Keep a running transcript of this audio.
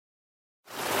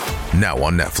Now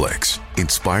on Netflix,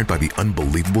 inspired by the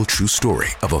unbelievable true story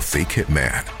of a fake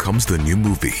hitman, comes the new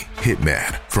movie,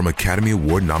 Hitman, from Academy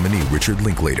Award nominee Richard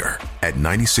Linklater. At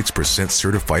 96%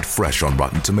 certified fresh on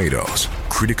Rotten Tomatoes,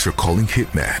 critics are calling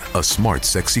Hitman a smart,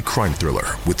 sexy crime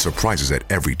thriller with surprises at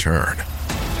every turn.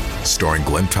 Starring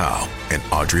Glenn Powell and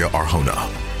Adria Arjona,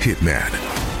 Hitman.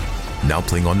 Now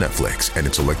playing on Netflix and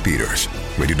in select theaters.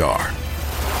 Rated R.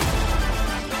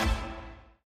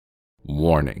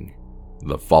 Warning.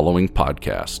 The following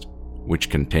podcast, which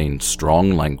contains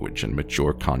strong language and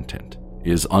mature content,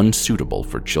 is unsuitable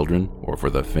for children or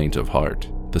for the faint of heart.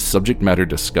 The subject matter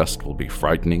discussed will be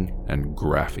frightening and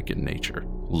graphic in nature.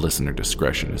 Listener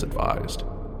discretion is advised.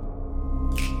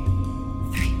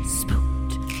 Three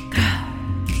spooked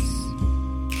girls.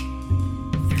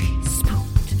 Three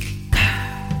spooked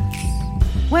girls.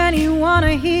 When you want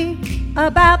to hear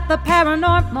about the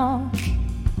paranormal,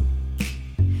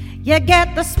 you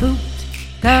get the spooked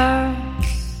girls.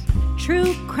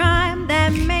 True crime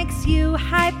that makes you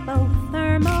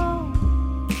hypothermal.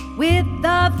 With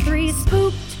the three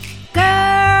spooked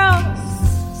girls.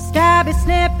 Stabby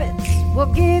snippets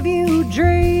will give you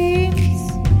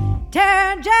dreams.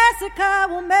 Tara and Jessica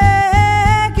will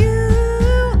make you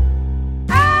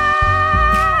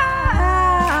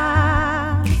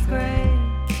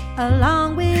scream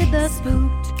along with the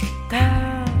spooked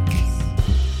girls.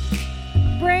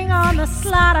 Bring on the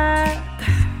slaughter.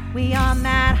 We on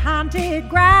that haunted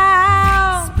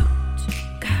ground.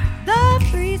 Spooked girls. The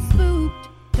three spooked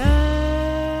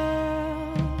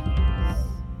girls.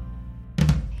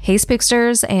 Hey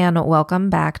Spooksters, and welcome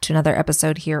back to another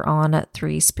episode here on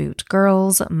Three Spooked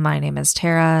Girls. My name is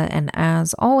Tara, and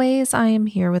as always, I am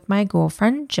here with my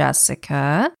girlfriend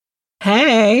Jessica.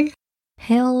 Hey.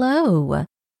 Hello.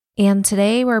 And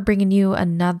today we're bringing you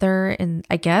another, and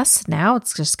I guess now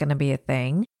it's just going to be a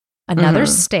thing, another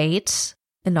state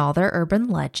and all their urban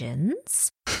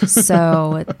legends.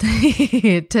 So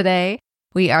today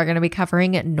we are going to be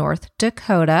covering North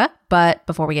Dakota. But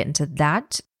before we get into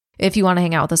that, if you want to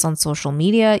hang out with us on social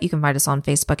media, you can find us on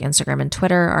Facebook, Instagram, and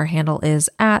Twitter. Our handle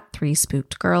is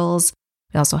 @3spookedgirls.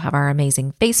 We also have our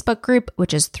amazing Facebook group,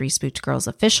 which is 3 Spooked Girls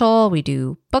Official. We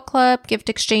do book club, gift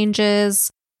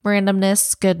exchanges,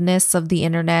 randomness, goodness of the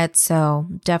internet. So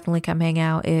definitely come hang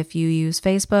out if you use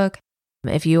Facebook.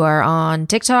 If you are on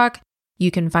TikTok, you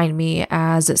can find me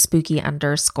as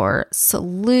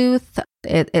spooky_sleuth.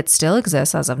 It still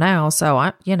exists as of now. So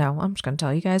I'm just going to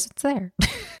tell you guys it's there.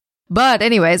 But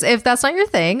anyways, if that's not your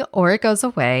thing or it goes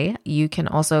away, you can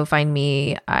also find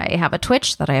me. I have a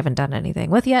Twitch that I haven't done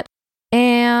anything with yet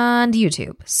and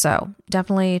YouTube. So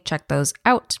definitely check those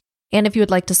out. And if you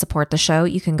would like to support the show,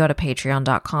 you can go to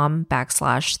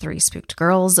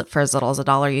patreon.com/3spookedgirls. For as little as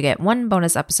 $1, you get one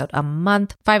bonus episode a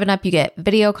month. 5 and up, you get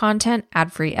video content,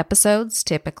 ad-free episodes,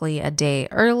 typically a day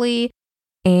early,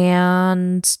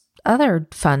 and other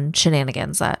fun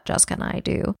shenanigans that Jessica and I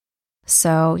do.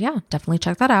 So yeah, definitely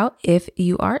check that out if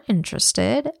you are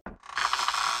interested.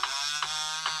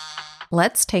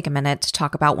 Let's take a minute to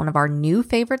talk about one of our new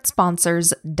favorite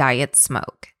sponsors, Diet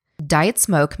Smoke. Diet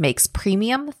Smoke makes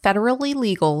premium, federally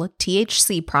legal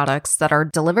THC products that are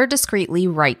delivered discreetly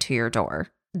right to your door.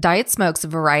 Diet Smoke's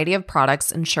variety of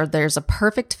products ensure there's a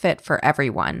perfect fit for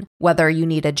everyone. Whether you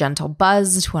need a gentle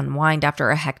buzz to unwind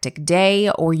after a hectic day,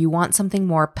 or you want something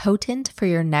more potent for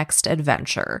your next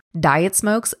adventure, Diet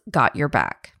Smoke's got your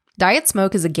back. Diet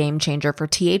Smoke is a game changer for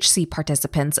THC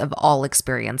participants of all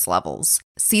experience levels.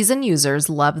 Seasoned users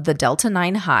love the Delta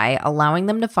 9 high, allowing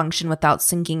them to function without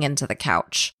sinking into the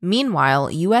couch. Meanwhile,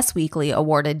 US Weekly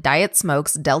awarded Diet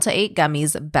Smoke's Delta 8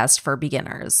 gummies Best for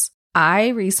Beginners. I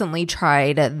recently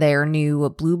tried their new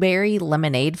blueberry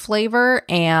lemonade flavor,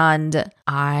 and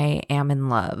I am in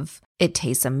love. It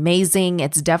tastes amazing.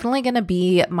 It's definitely going to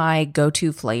be my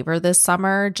go-to flavor this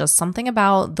summer. Just something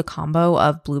about the combo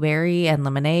of blueberry and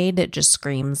lemonade, it just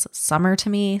screams summer to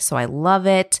me, so I love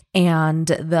it. And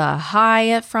the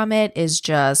high from it is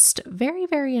just very,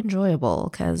 very enjoyable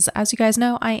because, as you guys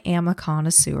know, I am a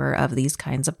connoisseur of these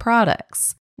kinds of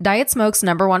products. Diet Smoke's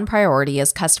 #1 priority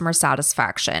is customer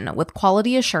satisfaction, with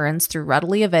quality assurance through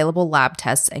readily available lab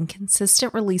tests and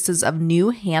consistent releases of new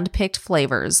hand-picked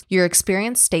flavors. Your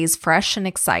experience stays fresh and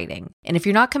exciting. And if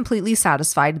you're not completely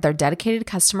satisfied, their dedicated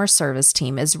customer service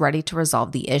team is ready to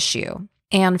resolve the issue.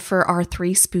 And for our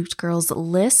 3 Spooked Girls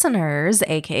listeners,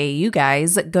 aka you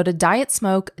guys, go to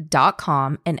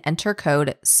dietsmoke.com and enter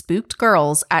code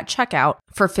SPOOKEDGIRLS at checkout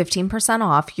for 15%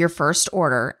 off your first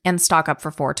order and stock up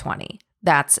for $4.20.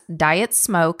 That's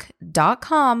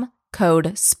dietsmoke.com,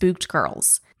 code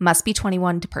SPOOKEDGIRLS. Must be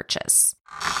 21 to purchase.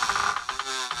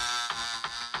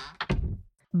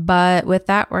 But with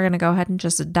that, we're going to go ahead and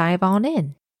just dive on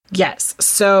in. Yes.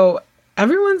 So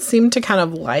everyone seemed to kind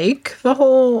of like the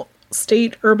whole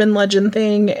state urban legend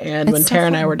thing. And when Tara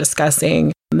and I were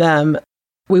discussing them,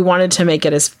 we wanted to make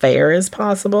it as fair as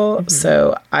possible. Mm-hmm.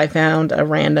 So I found a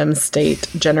random state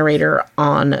generator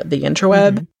on the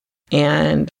interweb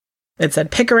and it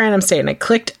said pick a random state. And I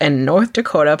clicked and North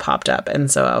Dakota popped up. And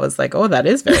so I was like, oh, that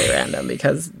is very random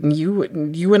because you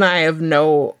and I have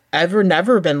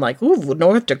never been like, ooh,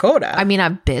 North Dakota. I mean,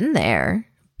 I've been there,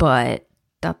 but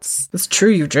it's true.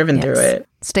 You've driven through it.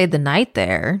 Stayed the night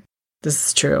there. This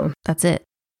is true. That's it.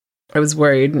 I was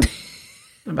worried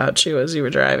about you as you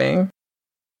were driving.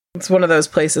 It's one of those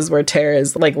places where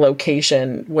Tara's like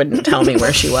location wouldn't tell me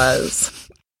where she was.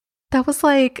 That was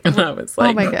like, and I was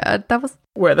like, oh my God, that was,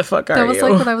 where the fuck are you? That was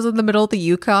like when I was in the middle of the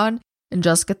Yukon and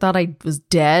Jessica thought I was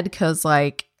dead because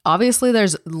like, obviously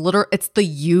there's it's the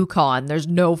Yukon. There's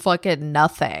no fucking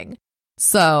nothing.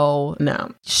 So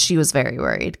no, she was very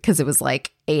worried because it was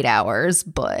like 8 hours,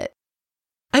 but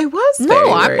I was very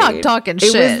worried. I'm not talking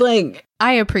shit. It was like,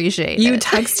 I appreciate you it.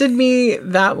 texted me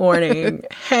that morning,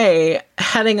 hey,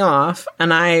 heading off.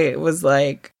 And I was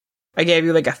like, I gave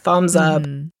you like a thumbs up.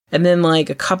 And then like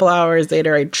a couple hours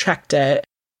later, I checked it.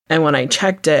 And when I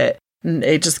checked it,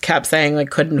 it just kept saying like,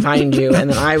 couldn't find you. And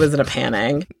then I was in a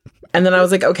panic. And then I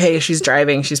was like, okay, she's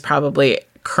driving. She's probably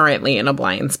currently in a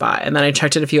blind spot. And then I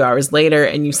checked it a few hours later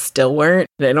and you still weren't.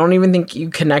 And I don't even think you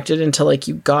connected until like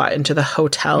you got into the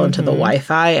hotel, into the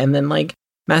Wi-Fi, and then like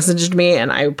messaged me.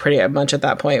 And I pretty much at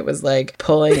that point was like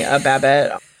pulling a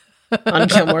Babette on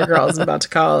Gilmore Girls and about to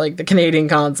call like the Canadian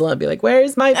consulate and be like,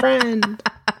 where's my friend?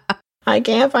 I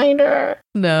can't find her.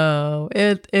 No,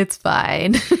 it's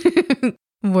fine.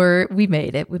 We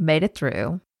made it. We made it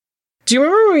through. Do you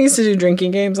remember when we used to do drinking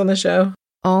games on the show?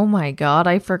 Oh my God,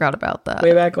 I forgot about that.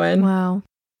 Way back when? Wow.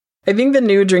 I think the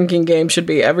new drinking game should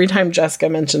be every time Jessica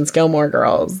mentions Gilmore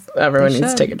Girls, everyone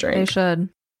needs to take a drink. They should.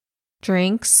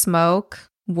 Drink, smoke,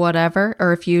 whatever.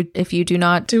 Or if you do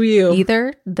not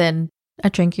either, then a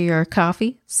drink of your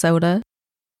coffee, soda,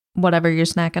 whatever you're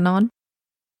snacking on.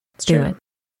 It's true. Do it.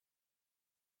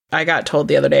 I got told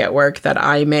the other day at work that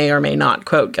I may or may not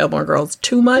quote Gilmore Girls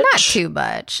too much. Not too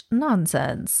much.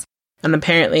 Nonsense. And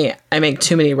apparently I make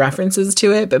too many references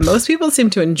to it, but most people seem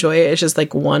to enjoy it. It's just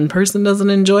like one person doesn't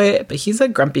enjoy it, but he's a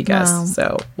grumpy guest,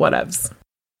 so whatevs.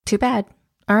 Too bad.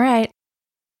 All right.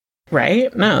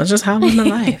 Right? No, it's just how I live my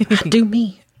life. I do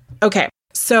me. Okay.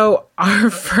 So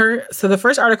the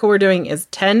first article we're doing is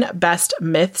 10 best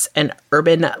myths and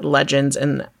urban legends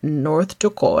in North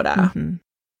Dakota. Mm-hmm.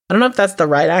 I don't know if that's the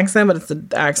right accent, but it's the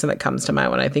accent that comes to mind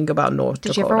when I think about North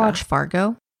Dakota. Did you ever watch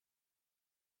Fargo?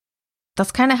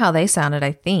 That's kind of how they sounded,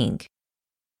 I think.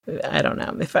 I don't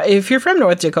know. If you're from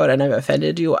North Dakota and I've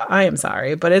offended you, I am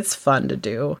sorry, but it's fun to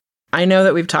do. I know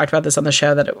that we've talked about this on the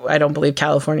show, that I don't believe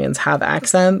Californians have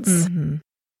accents. Mm-hmm.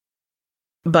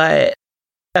 But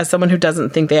as someone who doesn't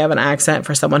think they have an accent,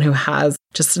 for someone who has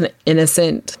just an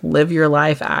innocent, live your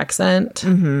life accent,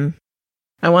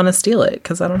 I want to steal it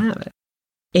because I don't have it.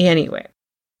 Anyway,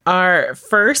 our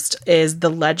first is the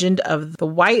legend of the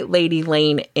White Lady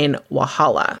Lane in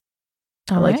Walhalla.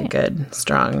 I like a good,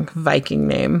 strong Viking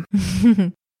name.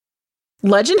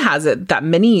 Legend has it that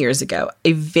many years ago,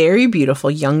 a very beautiful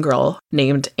young girl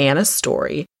named Anna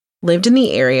Story lived in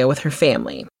the area with her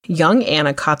family. Young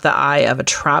Anna caught the eye of a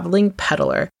traveling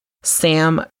peddler,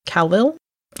 Sam Khalil,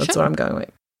 that's what I'm going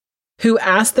with, who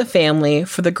asked the family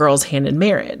for the girl's hand in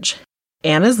marriage.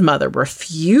 Anna's mother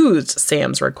refused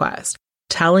Sam's request,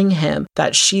 telling him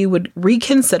that she would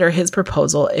reconsider his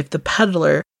proposal if the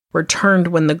peddler returned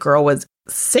when the girl was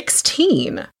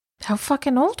 16. How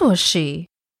fucking old was she?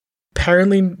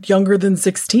 Apparently younger than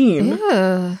 16.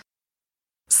 Ew.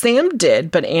 Sam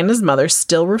did, but Anna's mother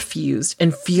still refused,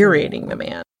 infuriating the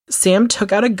man. Sam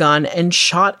took out a gun and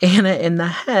shot Anna in the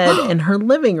head in her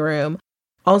living room,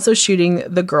 also shooting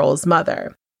the girl's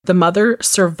mother. The mother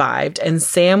survived, and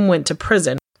Sam went to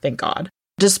prison, thank God,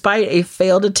 despite a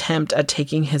failed attempt at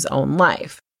taking his own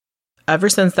life. Ever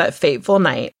since that fateful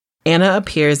night, Anna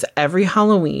appears every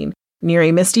Halloween near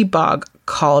a misty bog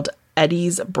called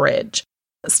Eddie's Bridge.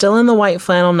 Still in the white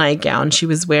flannel nightgown she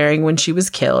was wearing when she was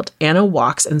killed, Anna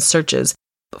walks and searches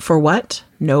for what?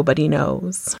 Nobody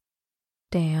knows.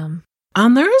 Damn.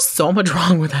 There is so much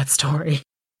wrong with that story.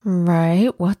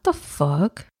 Right? What the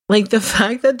fuck? Like, the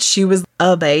fact that she was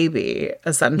a baby,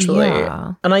 essentially.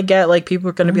 Yeah. And I get, like, people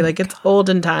are going to be like, it's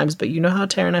olden times, but you know how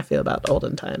Tara and I feel about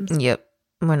olden times. Yep.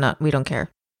 We don't care.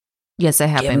 Yes, it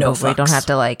happened, but we don't have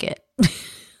to like it.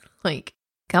 Like,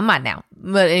 come on now.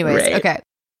 But anyways, right. Okay.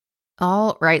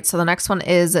 All right. So the next one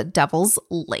is Devil's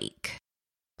Lake.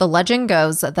 The legend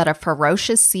goes that a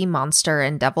ferocious sea monster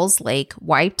in Devil's Lake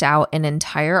wiped out an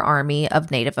entire army of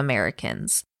Native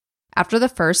Americans. After the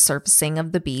first surfacing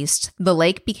of the beast, the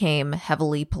lake became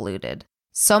heavily polluted.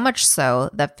 So much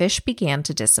so that fish began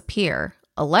to disappear.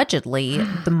 Allegedly,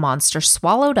 the monster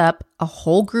swallowed up a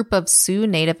whole group of Sioux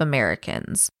Native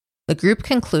Americans. The group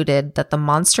concluded that the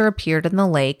monster appeared in the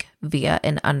lake via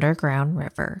an underground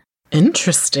river.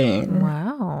 Interesting.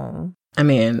 Wow. I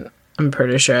mean, I'm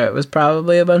pretty sure it was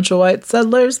probably a bunch of white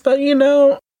settlers, but you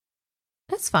know.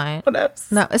 It's fine. What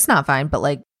else? No, it's not fine, but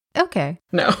like, okay.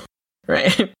 No.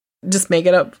 Right. Just make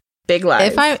it up. Big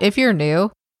lies. If you're new,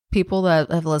 people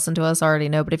that have listened to us already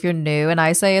know, but if you're new and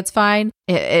I say it's fine,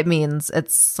 it means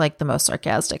it's like the most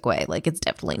sarcastic way. Like, it's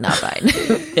definitely not fine.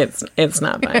 It's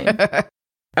not fine.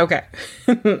 Okay.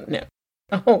 No.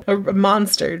 Oh, a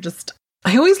monster. Just,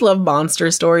 I always love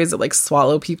monster stories that like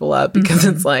swallow people up because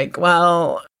it's like,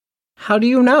 well, how do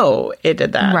you know it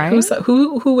did that? Right.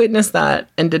 Who witnessed that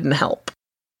and didn't help?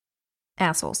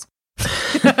 Assholes.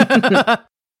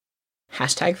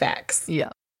 Hashtag facts. Yeah.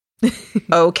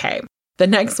 Okay. The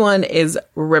next one is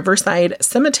Riverside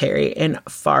Cemetery in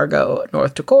Fargo,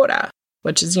 North Dakota,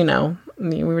 which is, you know,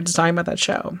 we were just talking about that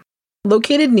show.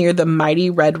 Located near the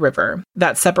mighty Red River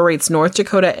that separates North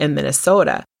Dakota and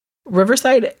Minnesota,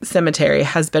 Riverside Cemetery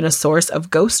has been a source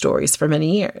of ghost stories for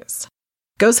many years.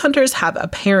 Ghost hunters have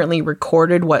apparently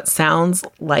recorded what sounds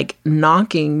like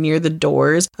knocking near the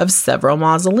doors of several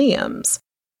mausoleums.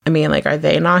 I mean, like, are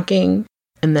they knocking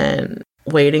and then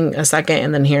waiting a second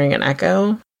and then hearing an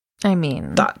echo? I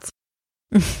mean, Thoughts?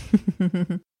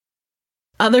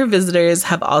 Other visitors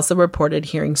have also reported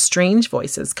hearing strange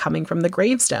voices coming from the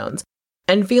gravestones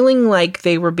and feeling like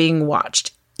they were being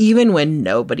watched, even when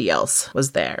nobody else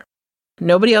was there.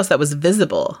 Nobody else that was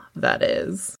visible, that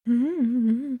is.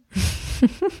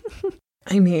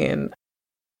 I mean,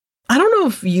 I don't know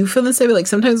if you feel the same way. Like,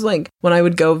 sometimes, like, when I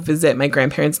would go visit my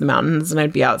grandparents in the mountains and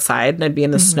I'd be outside and I'd be in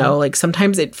the snow, like,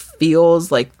 sometimes it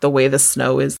feels like the way the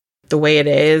snow is, the way it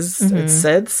is, it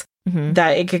sits,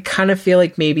 that it could kind of feel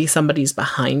like maybe somebody's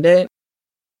behind it.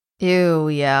 Ew,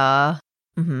 yeah.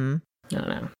 I don't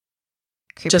know.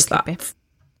 Creepy, Just creepy. thoughts.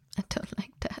 I don't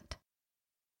like that.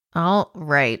 All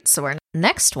right. So our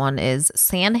next one is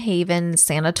Sandhaven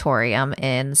Sanatorium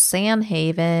in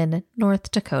Sandhaven, North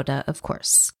Dakota, of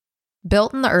course.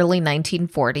 Built in the early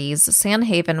 1940s,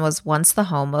 Sandhaven was once the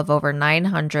home of over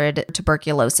 900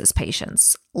 tuberculosis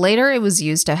patients. Later, it was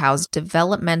used to house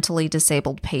developmentally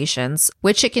disabled patients,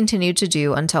 which it continued to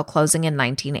do until closing in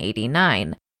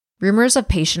 1989. Rumors of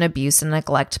patient abuse and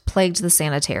neglect plagued the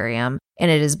sanitarium,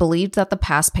 and it is believed that the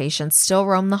past patients still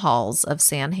roam the halls of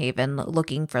Sandhaven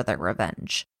looking for their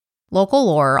revenge. Local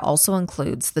lore also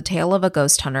includes the tale of a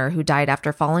ghost hunter who died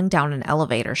after falling down an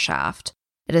elevator shaft.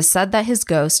 It is said that his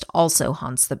ghost also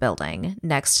haunts the building,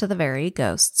 next to the very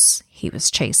ghosts he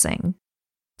was chasing.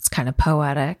 It's kind of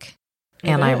poetic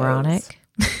and ironic.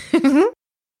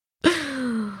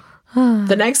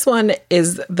 The next one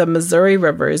is the Missouri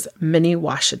River's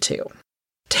Mini-Washatu.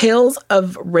 Tales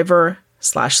of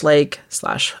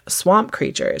river/lake/swamp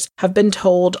creatures have been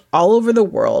told all over the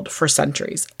world for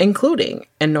centuries, including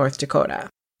in North Dakota.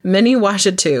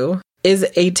 Mini-Washatu is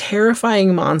a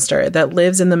terrifying monster that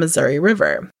lives in the Missouri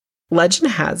River.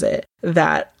 Legend has it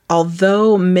that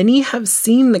although many have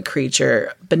seen the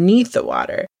creature beneath the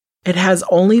water, it has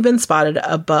only been spotted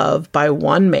above by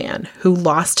one man who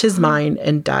lost his mind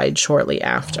and died shortly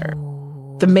after.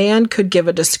 The man could give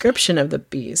a description of the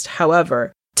beast,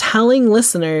 however, telling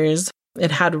listeners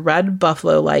it had red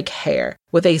buffalo-like hair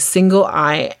with a single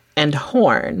eye and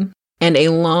horn and a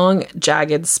long,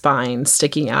 jagged spine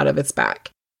sticking out of its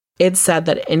back. It's said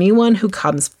that anyone who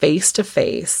comes face to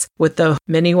face with the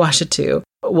Mini-Washatu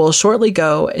will shortly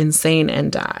go insane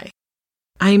and die.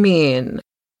 I mean,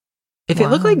 if it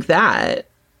looked like that,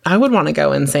 I would want to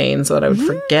go insane so that I would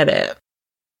forget it.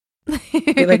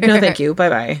 Be like, no, thank you.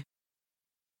 Bye-bye.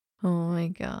 Oh my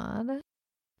God.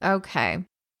 Okay.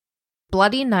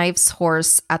 Bloody Knife's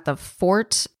horse at the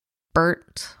Fort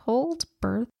Berthold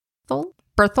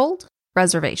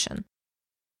Reservation.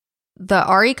 The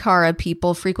Arikara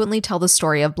people frequently tell the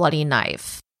story of Bloody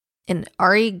Knife, an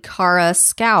Arikara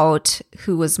scout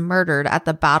who was murdered at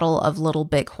the Battle of Little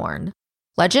Bighorn.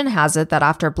 Legend has it that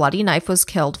after Bloody Knife was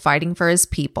killed fighting for his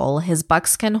people, his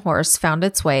buckskin horse found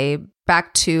its way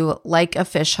back to Like a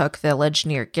Fishhook village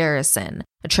near Garrison,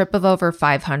 a trip of over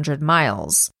 500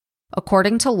 miles.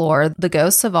 According to lore, the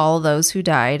ghosts of all those who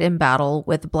died in battle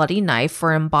with Bloody Knife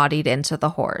were embodied into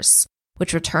the horse,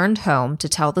 which returned home to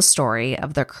tell the story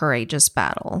of their courageous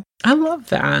battle. I love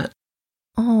that.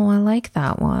 Oh, I like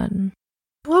that one.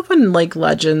 I love when, like,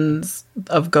 legends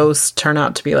of ghosts turn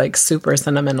out to be, like, super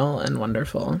sentimental and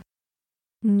wonderful.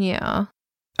 Yeah.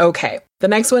 Okay, the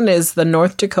next one is the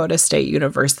North Dakota State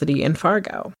University in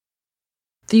Fargo.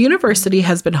 The university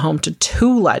has been home to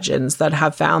 2 legends that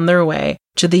have found their way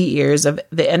to the ears of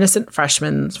the innocent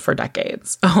freshmen for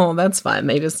decades. Oh, that's fun.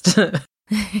 They just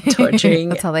torturing.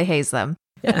 That's how they haze them.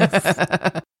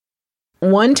 Yes.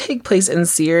 One take place in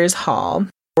Sears Hall,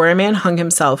 where a man hung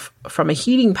himself from a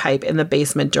heating pipe in the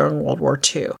basement during World War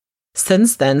II.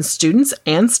 Since then, students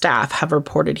and staff have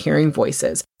reported hearing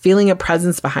voices, feeling a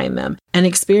presence behind them, and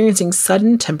experiencing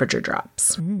sudden temperature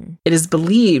drops. It is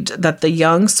believed that the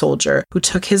young soldier who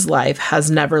took his life has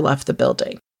never left the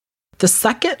building. The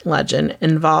second legend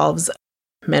involves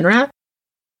Menard.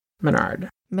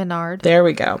 There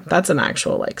we go. That's an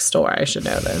actual, like, store. I should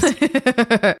know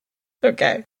this.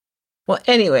 Okay. Well,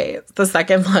 anyway, the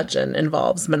second legend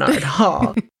involves Menard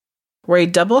Hall, where a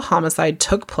double homicide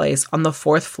took place on the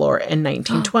 4th floor in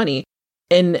 1920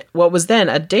 in what was then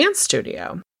a dance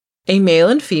studio. A male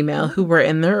and female who were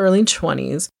in their early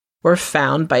 20s were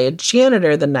found by a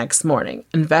janitor the next morning.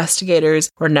 Investigators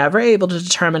were never able to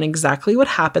determine exactly what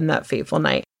happened that fateful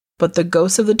night, but the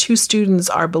ghosts of the 2 students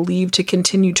are believed to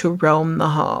continue to roam the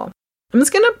hall. I'm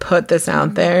just going to put this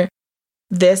out there.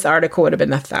 This article would have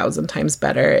been 1,000 times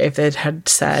better if it had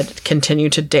said continue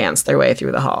to dance their way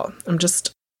through the hall. I'm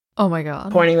just oh my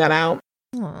God, pointing that out.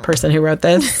 Person who wrote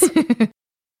this.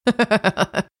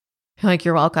 Like,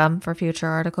 you're welcome for future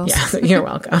articles. Yeah, you're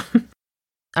welcome.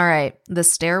 All right. The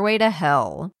Stairway to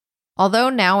Hell. Although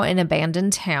now an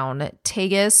abandoned town,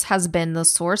 Tegas has been the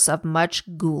source of much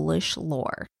ghoulish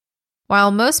lore.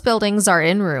 While most buildings are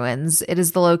in ruins, it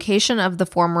is the location of the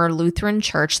former Lutheran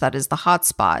church that is the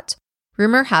hotspot.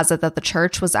 Rumor has it that the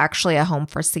church was actually a home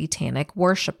for satanic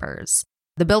worshippers.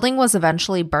 The building was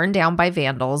eventually burned down by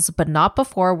vandals, but not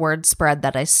before word spread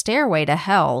that a stairway to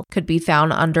hell could be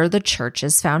found under the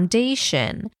church's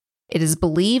foundation. It is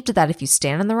believed that if you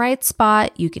stand in the right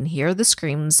spot, you can hear the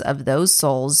screams of those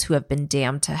souls who have been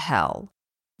damned to hell.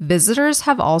 Visitors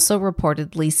have also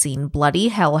reportedly seen bloody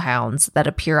hellhounds that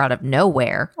appear out of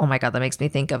nowhere. Oh my God, that makes me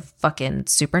think of fucking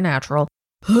Supernatural.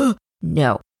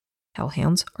 No,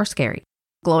 hellhounds are scary.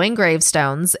 Glowing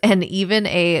gravestones, and even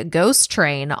a ghost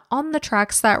train on the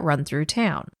tracks that run through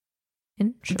town.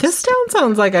 This town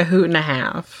sounds like a hoot and a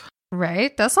half.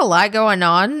 Right? That's a lot going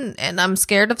on, and I'm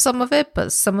scared of some of it,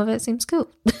 but some of it seems cool.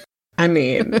 I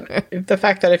mean, the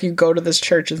fact that if you go to this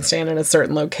church and stand in a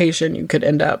certain location, you could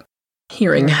end up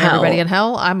hearing hell. Everybody in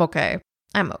hell? I'm okay.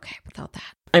 I'm okay without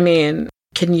that. I mean,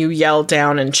 can you yell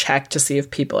down and check to see if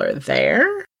people are there?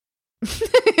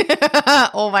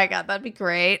 Oh my God, that'd be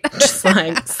great. Just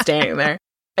like standing there.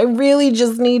 I really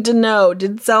just need to know,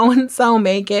 did so-and-so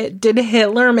make it? Did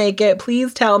Hitler make it?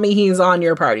 Please tell me he's on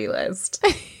your party list.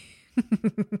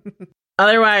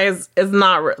 Otherwise, it's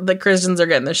not. The Christians are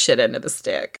getting the shit into the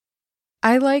stick.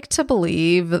 I like to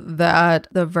believe that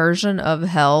the version of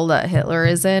hell that Hitler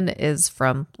is in is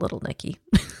from Little Nicky.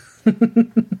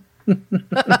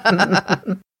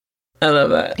 I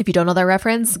love that. If you don't know that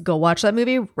reference, go watch that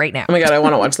movie right now. Oh my God, I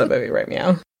want to watch that movie right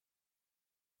now.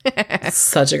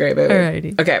 Such a great movie.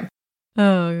 Alrighty. Okay.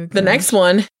 Oh, the next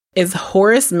one is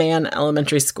Horace Mann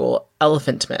Elementary School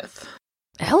Elephant Myth.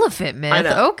 Elephant Myth? I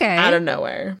know, okay. Out of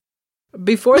nowhere.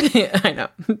 Before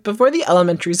the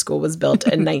elementary school was built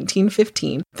in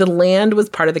 1915, the land was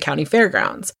part of the county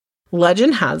fairgrounds.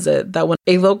 Legend has it that when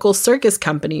a local circus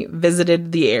company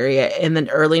visited the area in the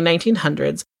early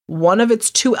 1900s, one of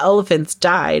its 2 elephants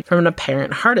died from an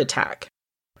apparent heart attack.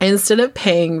 Instead of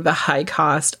paying the high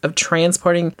cost of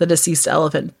transporting the deceased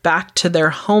elephant back to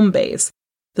their home base,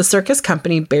 the circus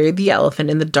company buried the elephant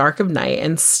in the dark of night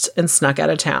and snuck out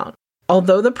of town.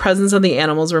 Although the presence of the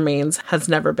animal's remains has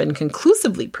never been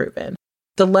conclusively proven,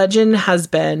 the legend has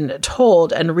been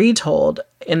told and retold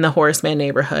in the Horace Mann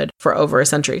neighborhood for over a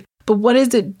century. But what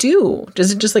does it do?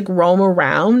 Does it just like roam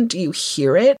around? Do you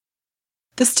hear it?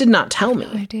 This did not tell me.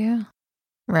 No idea.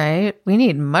 Right? We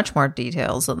need much more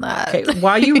details than that. Okay,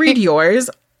 while you read yours,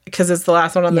 because it's the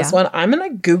last one on this one, I'm going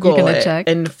to Google it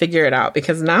and figure it out,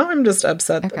 because now I'm just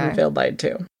upset that we failed lied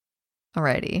too.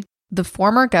 Alrighty. The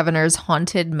former governor's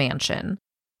haunted mansion.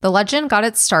 The legend got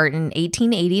its start in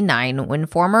 1889 when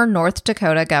former North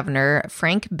Dakota Governor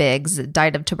Frank Biggs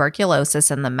died of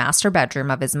tuberculosis in the master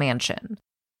bedroom of his mansion.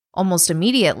 Almost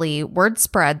immediately, word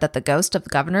spread that the ghost of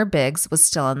Governor Biggs was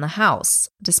still in the house.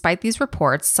 Despite these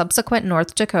reports, subsequent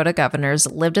North Dakota governors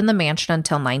lived in the mansion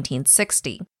until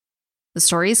 1960. The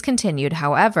stories continued,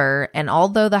 however, and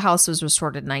although the house was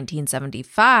restored in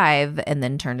 1975 and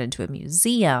then turned into a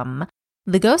museum,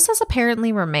 the ghost has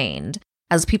apparently remained,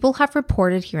 as people have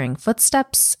reported hearing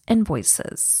footsteps and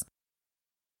voices.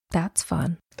 That's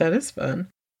fun. That is fun.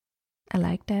 I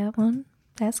like that one.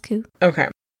 That's cool. Okay.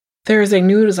 There is a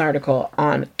news article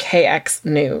on KX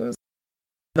News.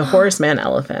 The Horseman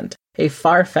Elephant, a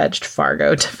far-fetched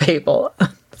Fargo to fable.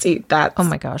 See, that's... Oh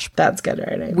my gosh. That's good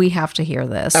writing. We have to hear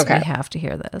this. Okay. We have to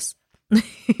hear this.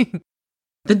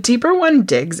 The deeper one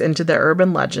digs into the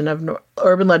urban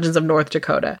legends of North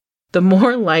Dakota, the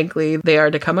more likely they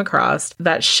are to come across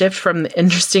that shift from the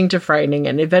interesting to frightening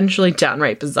and eventually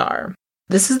downright bizarre.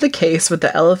 This is the case with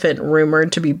the elephant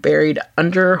rumored to be buried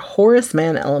under Horace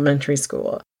Mann Elementary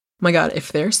School. Oh my God,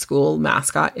 if their school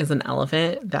mascot is an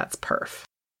elephant, that's perf.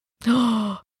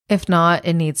 If not,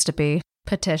 it needs to be.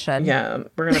 Petition. Yeah,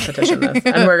 we're going to petition this.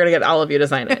 And we're going to get all of you to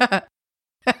sign it.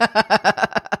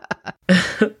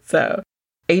 So,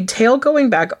 a tale going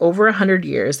back over 100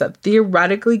 years that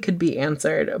theoretically could be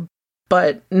answered,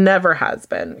 but never has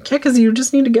been. Yeah, because you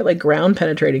just need to get like ground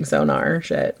penetrating sonar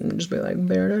shit and just be like,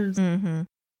 there it is. Mm-hmm.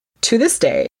 To this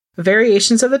day,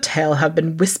 variations of the tale have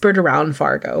been whispered around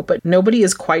Fargo, but nobody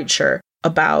is quite sure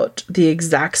about the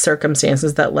exact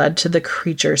circumstances that led to the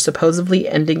creature supposedly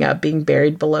ending up being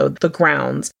buried below the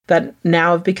grounds that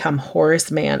now have become Horace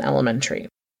Mann Elementary.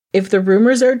 If the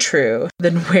rumors are true,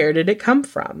 then where did it come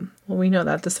from? Well, we know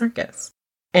that the circus.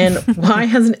 And why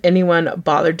hasn't anyone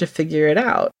bothered to figure it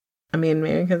out? I mean,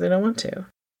 maybe because they don't want to.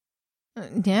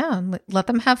 Yeah, let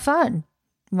them have fun.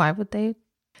 Why would they?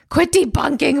 Quit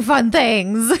debunking fun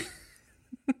things.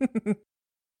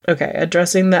 Okay,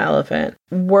 addressing the elephant.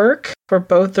 Work for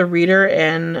both the Reader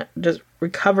and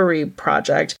Recovery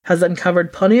Project has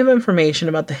uncovered plenty of information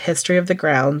about the history of the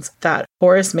grounds that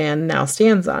Horace Mann now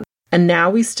stands on. And now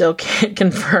we still can't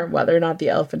confirm whether or not the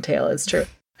elephant tale is true.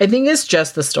 I think it's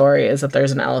just the story is that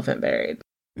there's an elephant buried.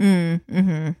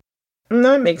 Mm-hmm. And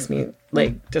that makes me,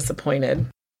 disappointed.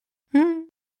 Mm.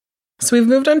 So we've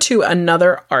moved on to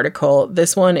another article.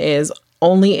 This one is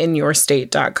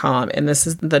onlyinyourstate.com, and this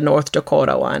is the North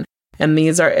Dakota one. And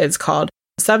it's called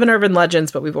 7 Urban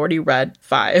Legends, but we've already read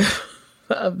 5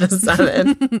 of the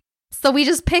 7. So we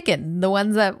just picking the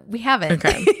ones that we haven't.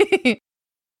 Okay.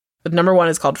 But number 1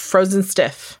 is called Frozen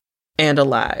Stiff and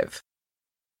Alive.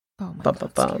 Oh my bum,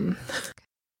 God. bum, bum.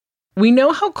 We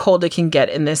know how cold it can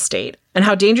get in this state and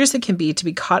how dangerous it can be to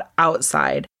be caught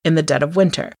outside in the dead of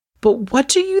winter. But what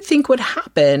do you think would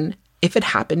happen if it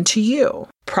happened to you?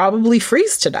 Probably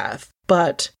freeze to death.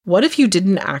 But what if you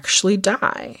didn't actually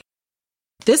die?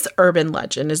 This urban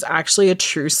legend is actually a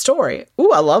true story.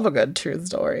 Ooh, I love a good true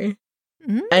story.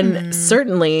 Mm. And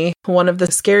certainly one of the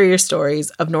scarier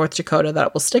stories of North Dakota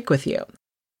that will stick with you.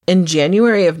 In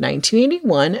January of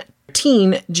 1981,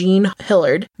 teen Jean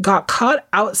Hillard got caught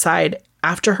outside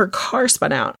after her car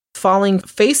spun out, falling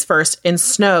face first in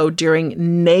snow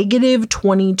during negative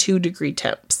 22-degree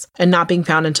temps and not being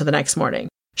found until the next morning.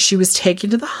 She was taken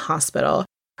to the hospital.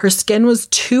 Her skin was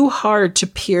too hard to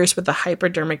pierce with a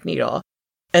hypodermic needle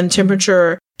and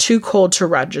temperature too cold to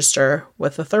register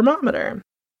with a thermometer.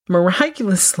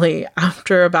 Miraculously,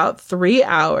 after about 3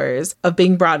 hours of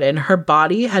being brought in, her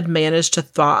body had managed to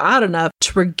thaw out enough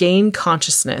to regain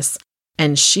consciousness,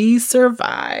 and she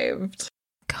survived.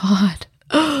 God,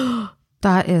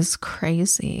 that is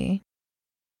crazy.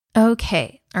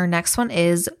 Okay, our next one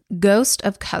is Ghost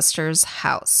of Custer's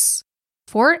House.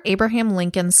 Fort Abraham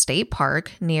Lincoln State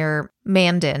Park near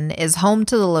Mandan is home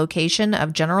to the location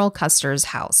of General Custer's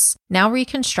house, now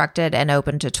reconstructed and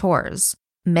open to tours.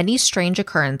 Many strange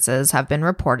occurrences have been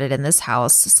reported in this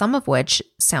house, some of which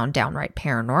sound downright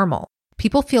paranormal.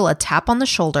 People feel a tap on the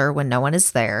shoulder when no one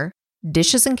is there,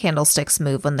 dishes and candlesticks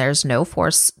move when there's no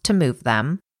force to move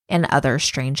them, and other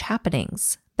strange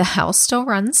happenings. The house still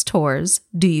runs tours.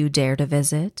 Do you dare to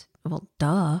visit? Well,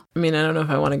 duh. I mean, I don't know if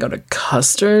I want to go to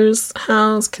Custer's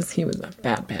house because he was a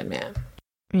bad man.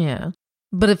 Yeah.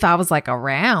 But if I was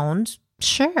around,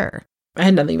 sure. I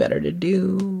had nothing better to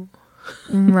do.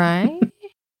 Right?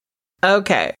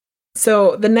 Okay.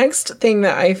 So the next thing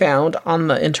that I found on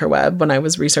the interweb when I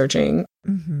was researching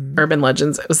urban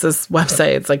legends, it was this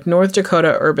website. It's North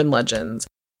Dakota Urban Legends.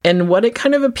 And what it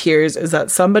kind of appears is that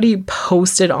somebody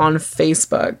posted on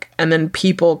Facebook and then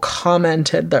people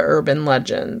commented the urban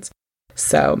legends.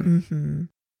 So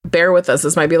bear with us.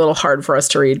 This might be a little hard for us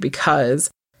to read because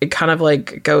it kind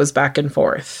of goes back and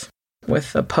forth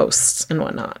with the posts and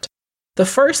whatnot. The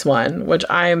first one, which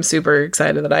I am super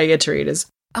excited that I get to read, is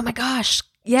oh my gosh.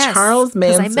 Yes. Charles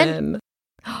Manson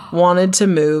wanted to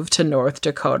move to North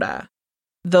Dakota.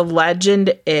 The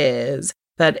legend is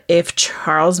that if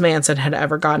Charles Manson had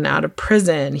ever gotten out of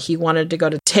prison, he wanted to go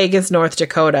to Tegas, North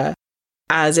Dakota,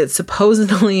 as it's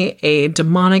supposedly a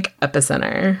demonic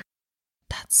epicenter.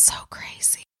 That's so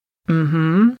crazy.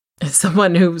 Mm-hmm.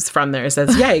 Someone who's from there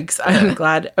says, yikes, I'm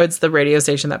glad. Oh, it's the radio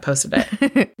station that posted it.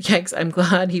 Yikes, I'm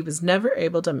glad he was never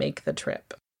able to make the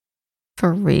trip.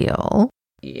 For real?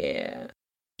 Yeah.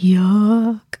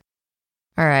 Yuck.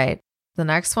 All right. The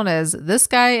next one is this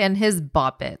guy and his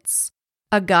boppets.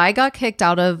 A guy got kicked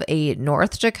out of a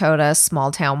North Dakota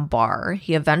small town bar.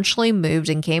 He eventually moved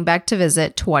and came back to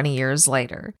visit 20 years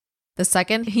later. The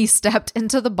second he stepped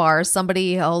into the bar, somebody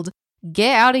yelled,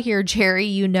 "Get out of here, Jerry.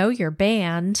 You know your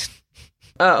band."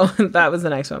 Oh, that was the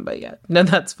next one, but yeah. No,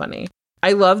 that's funny.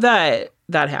 I love that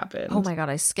happened. Oh my God,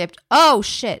 I skipped. Oh,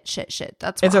 shit.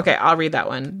 That's wrong. It's okay. I'll read that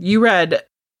one. You read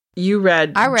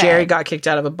Jerry got kicked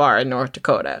out of a bar in North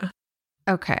Dakota.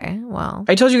 Okay, well.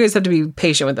 I told you guys have to be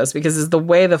patient with us because it's the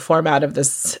way the format of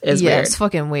this is weird. It's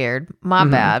fucking weird. My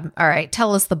bad. All right,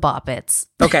 tell us the boppets.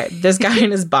 Okay, this guy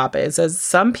in his boppet says,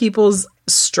 some people's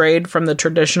strayed from the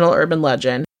traditional urban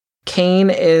legend. Kane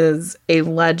is a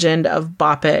legend of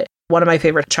boppet, one of my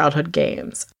favorite childhood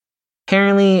games.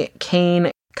 Apparently, Kane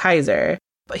Kaiser,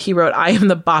 he wrote, I am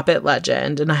the boppet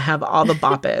legend and I have all the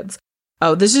boppets.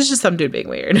 Oh, this is just some dude being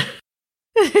weird.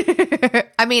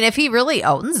 I mean, if he really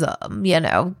owns them,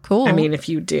 cool. I mean, if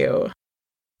you do.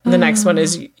 The next one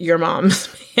is your mom's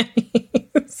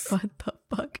panties. What the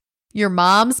fuck? Your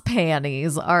mom's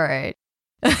panties. All right.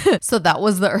 So that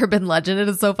was the urban legend. It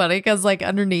is so funny because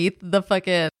underneath the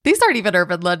fucking, these aren't even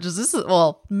urban legends. This is,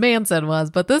 Manson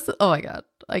was, but this, oh my God,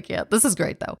 I can't. This is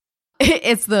great though.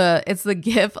 It's the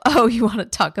gif. Oh, you want to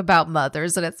talk about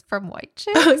mothers, and it's from White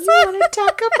Chicks. Oh, you want to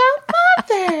talk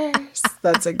about mothers?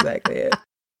 That's exactly it.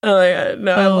 Oh my God,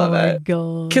 no, I love it.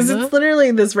 Because it's literally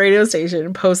this radio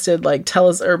station posted tell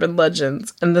us urban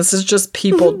legends, and this is just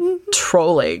people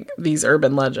trolling these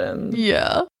urban legends.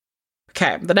 Yeah.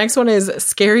 Okay, the next one is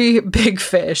scary big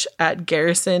fish at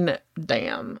Garrison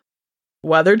Dam.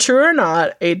 Whether true or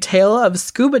not, a tale of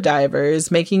scuba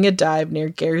divers making a dive near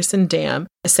Garrison Dam,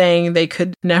 saying they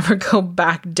could never go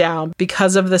back down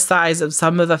because of the size of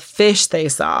some of the fish they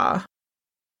saw.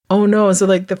 Oh no, so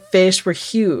the fish were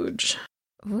huge.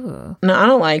 Ooh. No, I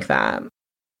don't like that.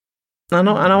 I don't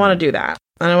want to do that.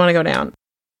 I don't want to go down.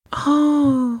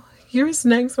 Oh, yours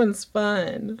next one's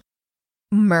fun.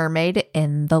 Mermaid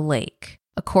in the lake.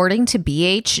 According to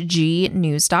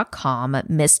BHGnews.com,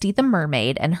 Misty the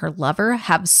mermaid and her lover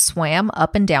have swam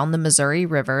up and down the Missouri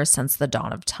River since the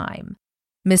dawn of time.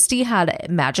 Misty had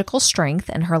magical strength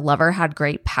and her lover had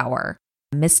great power.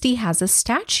 Misty has a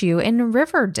statue in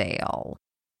Riverdale.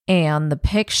 And the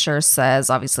picture says,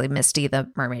 obviously, Misty the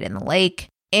mermaid in the lake.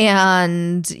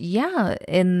 And yeah,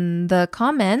 in the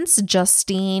comments,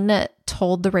 Justine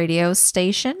told the radio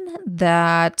station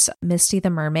that Misty the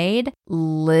mermaid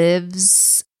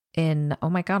lives in, oh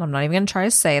my God, I'm not even going to try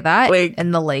to say that.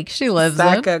 In the lake she lives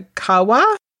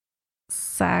Sakakawa?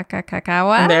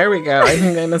 Sakakawa? There we go. I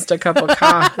think I missed a couple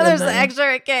ka. There's an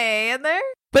extra K in there.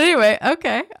 But anyway,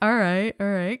 okay. All right.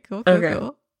 Cool.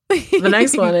 The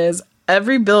next one is,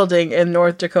 every building in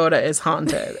North Dakota is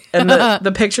haunted. And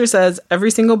the picture says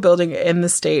every single building in the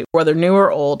state, whether new or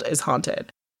old, is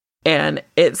haunted. And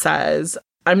it says,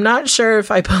 I'm not sure if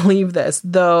I believe this,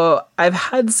 though I've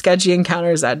had sketchy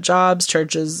encounters at jobs,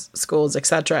 churches, schools,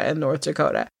 etc. in North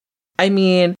Dakota. I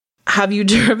mean, have you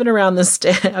driven around the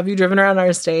state? Have you driven around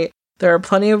our state? There are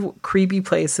plenty of creepy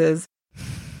places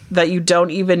that you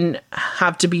don't even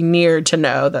have to be near to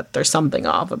know that there's something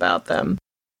off about them.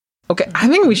 Okay, I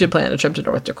think we should plan a trip to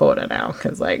North Dakota now,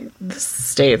 because, this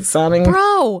state's sounding...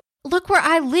 Bro, look where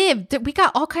I live. We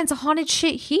got all kinds of haunted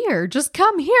shit here. Just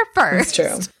come here first.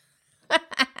 That's true.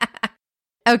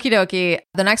 Okie dokie.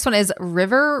 The next one is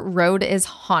River Road is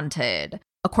haunted.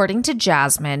 According to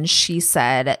Jasmine, she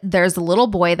said, there's a little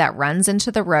boy that runs into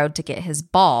the road to get his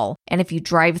ball, and if you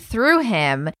drive through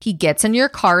him, he gets in your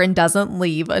car and doesn't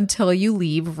leave until you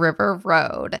leave River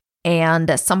Road.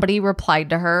 And somebody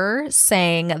replied to her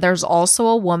saying there's also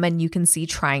a woman you can see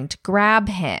trying to grab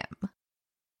him.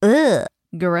 Ugh.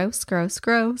 Gross.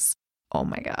 Oh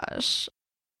my gosh.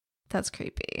 That's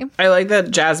creepy. I like that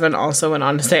Jasmine also went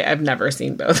on to say, I've never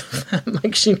seen both of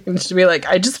them. She needs to be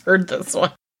I just heard this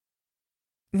one.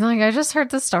 I just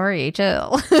heard the story.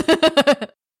 Chill.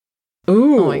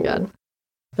 Ooh. Oh my God.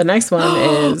 The next one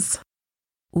is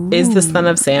the son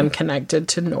of Sam connected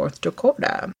to North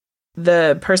Dakota?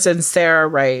 The person, Sarah,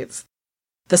 writes,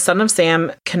 the son of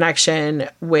Sam connection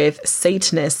with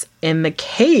Satanists in the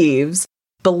caves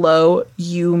below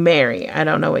You Mary. I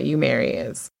don't know what You Mary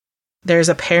is. There's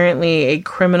apparently a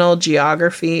criminal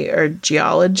geography or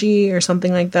geology or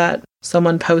something like that.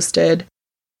 Someone posted.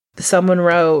 Someone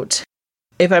wrote,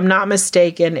 if I'm not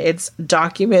mistaken, it's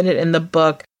documented in the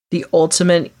book, The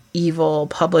Ultimate Evil,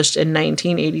 published in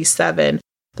 1987.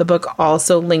 The book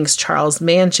also links Charles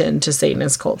Manson to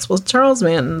Satanist cults. Well, Charles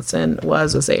Manson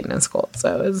was a Satanist cult,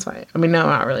 so it's fine. I mean, no,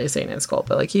 not really a Satanist cult,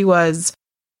 but like he was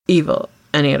evil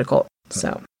and he had a cult.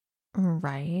 So,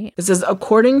 right. It says,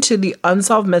 according to the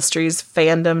Unsolved Mysteries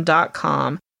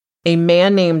fandom.com, a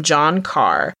man named John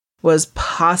Carr was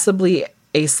possibly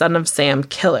a Son of Sam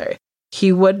killer.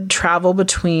 He would travel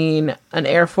between an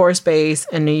Air Force base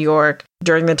and New York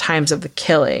during the times of the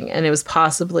killing, and it was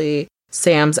possibly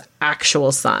Sam's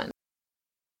actual son.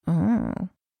 Oh.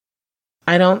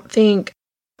 I don't think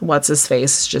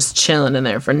what's-his-face is just chilling in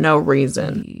there for no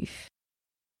reason.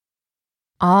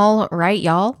 All right,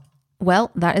 y'all.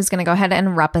 Well, that is going to go ahead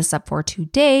and wrap us up for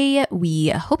today. We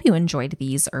hope you enjoyed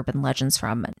these urban legends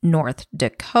from North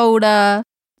Dakota.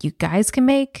 You guys can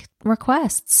make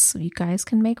requests. You guys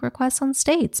can make requests on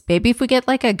states. Maybe if we get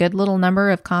like a good little number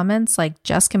of comments, like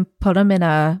Jess can put them in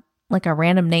a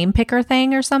random name picker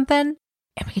thing or something.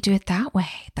 And we could do it that way.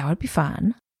 That would be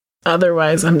fun.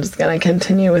 Otherwise, I'm just going to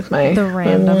continue with the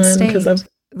random state.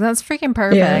 That's freaking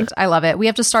perfect. Yeah. I love it. We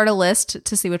have to start a list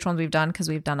to see which ones we've done because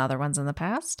we've done other ones in the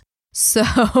past. So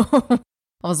I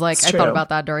was like, I thought about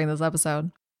that during this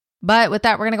episode. But with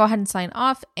that, we're going to go ahead and sign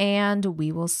off and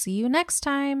we will see you next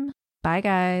time. Bye,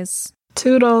 guys.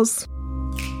 Toodles.